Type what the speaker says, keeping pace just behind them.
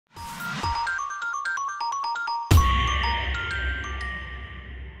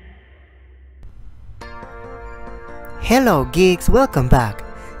Hello geeks, welcome back!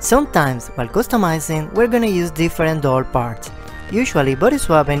 Sometimes, while customizing, we're gonna use different doll parts. Usually body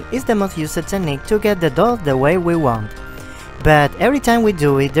swapping is the most used technique to get the doll the way we want. But every time we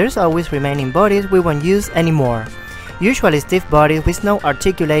do it, there's always remaining bodies we won't use anymore. Usually stiff bodies with no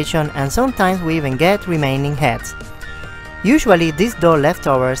articulation, and sometimes we even get remaining heads. Usually these doll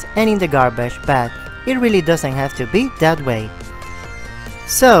leftovers end in the garbage, but it really doesn't have to be that way.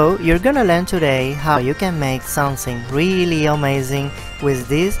 So, you're gonna learn today how you can make something really amazing with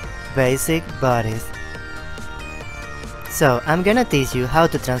these basic bodies. So, I'm gonna teach you how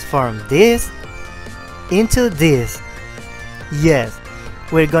to transform this into this. Yes,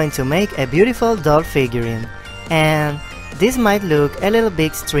 we're going to make a beautiful doll figurine. And this might look a little bit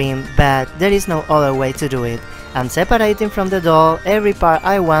extreme, but there is no other way to do it. I'm separating from the doll every part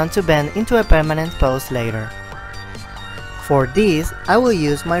I want to bend into a permanent pose later. For this, I will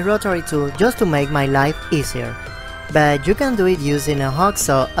use my rotary tool just to make my life easier, but you can do it using a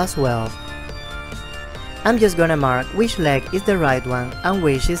hacksaw as well. I'm just gonna mark which leg is the right one and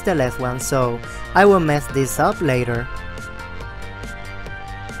which is the left one, so I will mess this up later.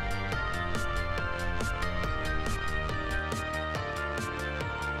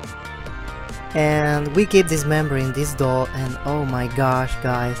 And we keep dismembering this doll, and oh my gosh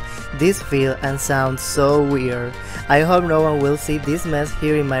guys, this feel and sounds so weird. I hope no one will see this mess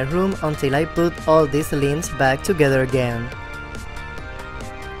here in my room until I put all these limbs back together again.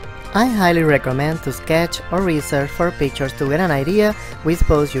 I highly recommend to sketch or research for pictures to get an idea which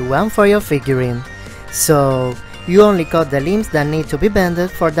pose you want for your figurine. So you only cut the limbs that need to be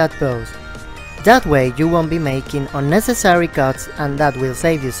bended for that pose. That way you won't be making unnecessary cuts, and that will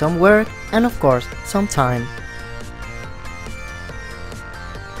save you some work and of course some time.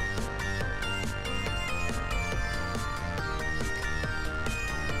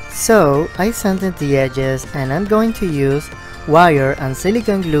 So I sanded the edges, and I'm going to use wire and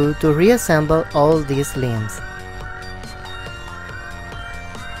silicone glue to reassemble all these limbs.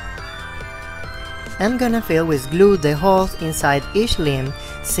 I'm gonna fill with glue the holes inside each limb,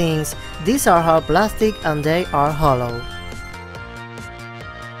 since these are hard plastic and they are hollow.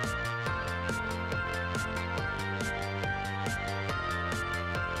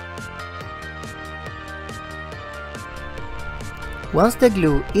 Once the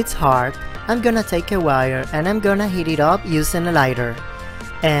glue is hard, I'm gonna take a wire and I'm gonna heat it up using a lighter,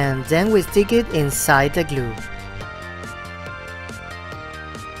 and then we stick it inside the glue.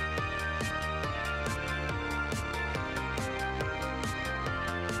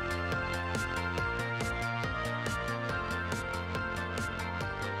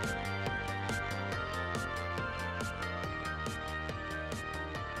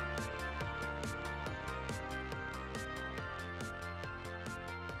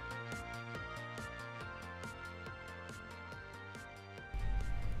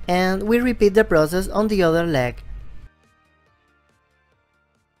 And we repeat the process on the other leg.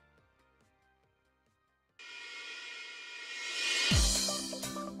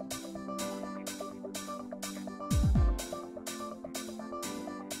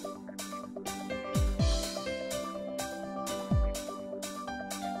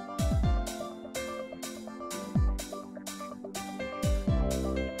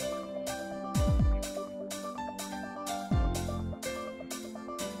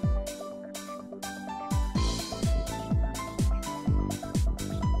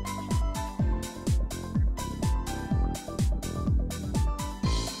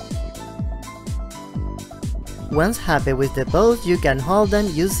 Once happy with the pose, you can hold them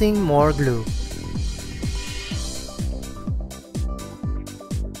using more glue.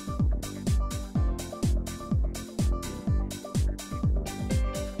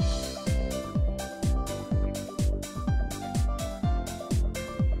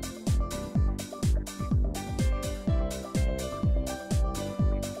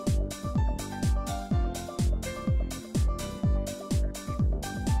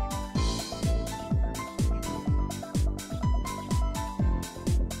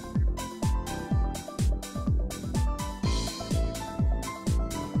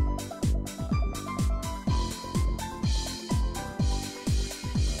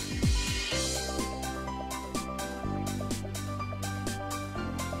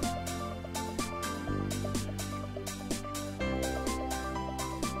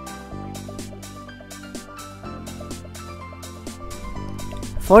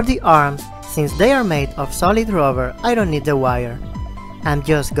 For the arms, since they are made of solid rubber, I don't need the wire. I'm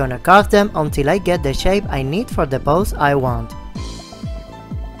just gonna carve them until I get the shape I need for the pose I want.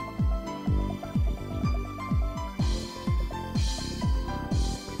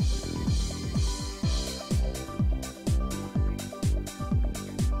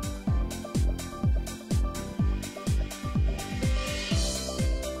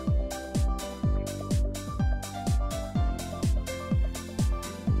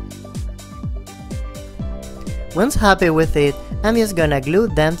 Once happy with it, I'm just gonna glue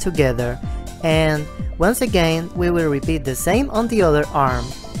them together, and once again we will repeat the same on the other arm.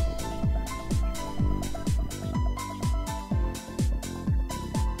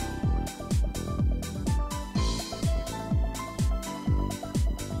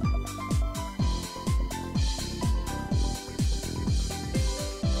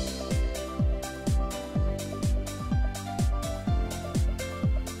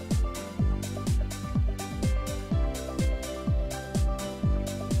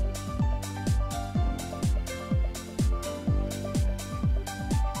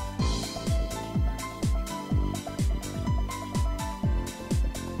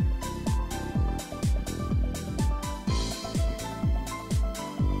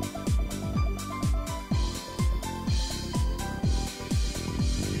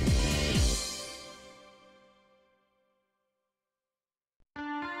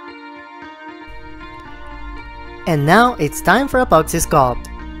 And now it's time for Apoxie Sculpt.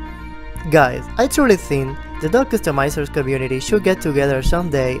 Guys, I truly think the doll customizers community should get together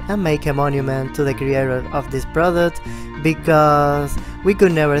someday and make a monument to the creator of this product, because we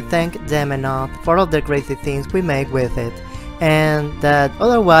could never thank them enough for all the crazy things we make with it, and that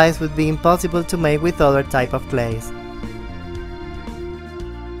otherwise would be impossible to make with other type of clays.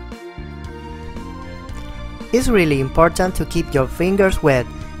 It's really important to keep your fingers wet,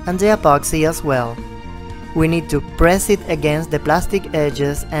 and the epoxy as well. We need to press it against the plastic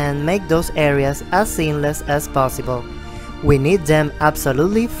edges and make those areas as seamless as possible. We need them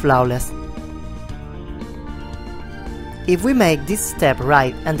absolutely flawless. If we make this step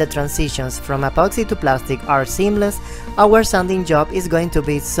right and the transitions from epoxy to plastic are seamless, our sanding job is going to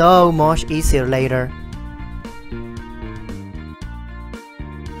be so much easier later.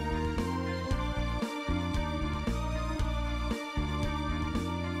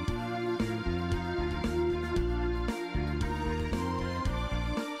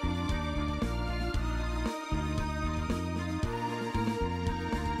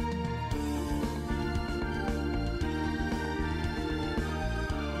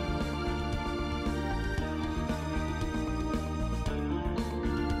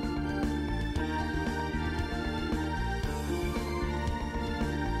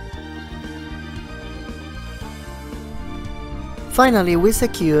 Finally, we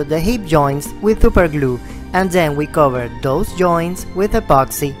secure the hip joints with superglue, and then we cover those joints with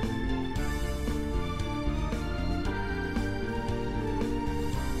epoxy.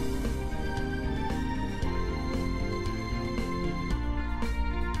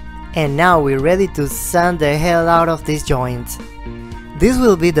 And now we're ready to sand the hell out of these joints. This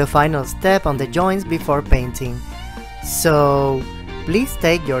will be the final step on the joints before painting, so please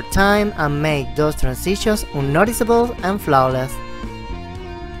take your time and make those transitions unnoticeable and flawless.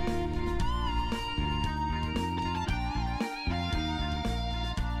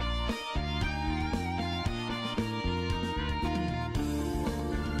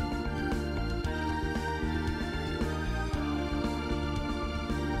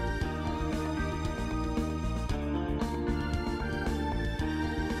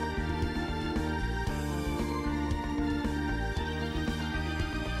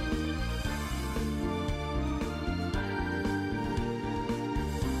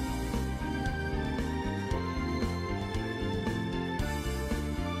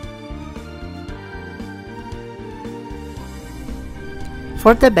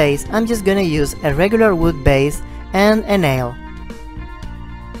 For the base, I'm just gonna use a regular wood base and a nail.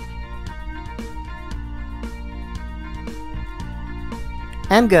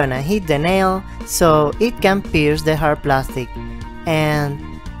 I'm gonna hit the nail so it can pierce the hard plastic, and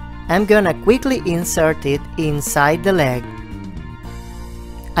I'm gonna quickly insert it inside the leg.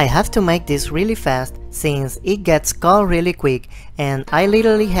 I have to make this really fast since it gets cold really quick, and I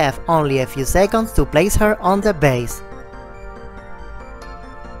literally have only a few seconds to place her on the base.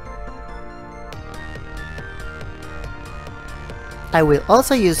 I will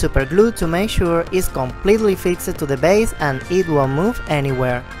also use super glue to make sure it's completely fixed to the base and it won't move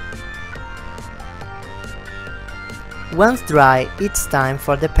anywhere. Once dry, it's time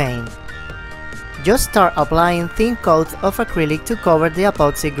for the paint. Just start applying thin coats of acrylic to cover the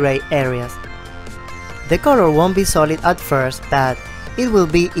epoxy gray areas. The color won't be solid at first, but it will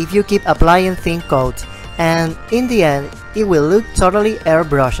be if you keep applying thin coats, and in the end it will look totally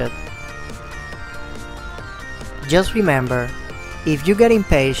airbrushed. Just remember, if you get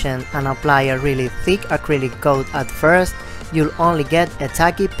impatient and apply a really thick acrylic coat at first, you'll only get a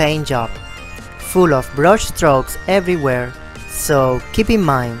tacky paint job, full of brush strokes everywhere, so keep in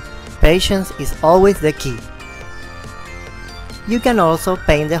mind, patience is always the key. You can also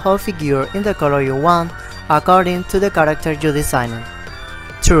paint the whole figure in the color you want, according to the character you designed.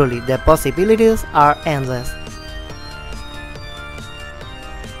 Truly, the possibilities are endless.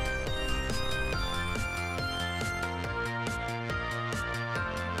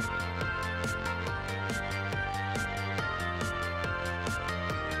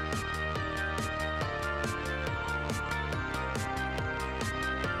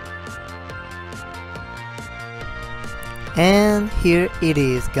 And here it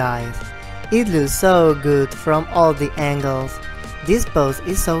is, guys. It looks so good from all the angles. This pose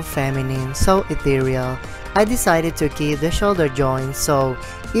is so feminine, so ethereal. I decided to keep the shoulder joint, so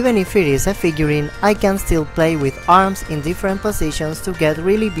even if it is a figurine, I can still play with arms in different positions to get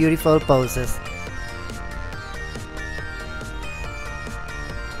really beautiful poses.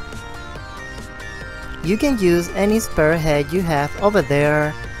 You can use any spare head you have over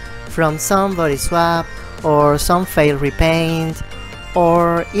there, from some body swap or some fail repaint,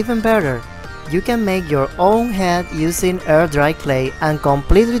 or even better, you can make your own head using air dry clay and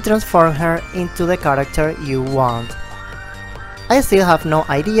completely transform her into the character you want. I still have no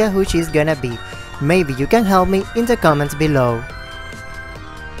idea who she's gonna be. Maybe you can help me in the comments below.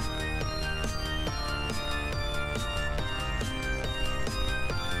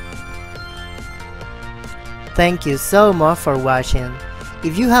 Thank you so much for watching.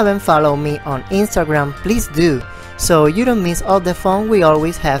 If you haven't followed me on Instagram, please do, so you don't miss all the fun we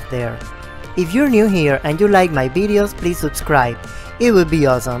always have there. If you're new here and you like my videos, please subscribe. It would be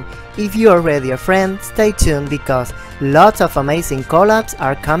awesome. If you're already a friend, stay tuned because lots of amazing collabs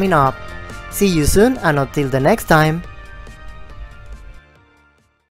are coming up. See you soon, and until the next time.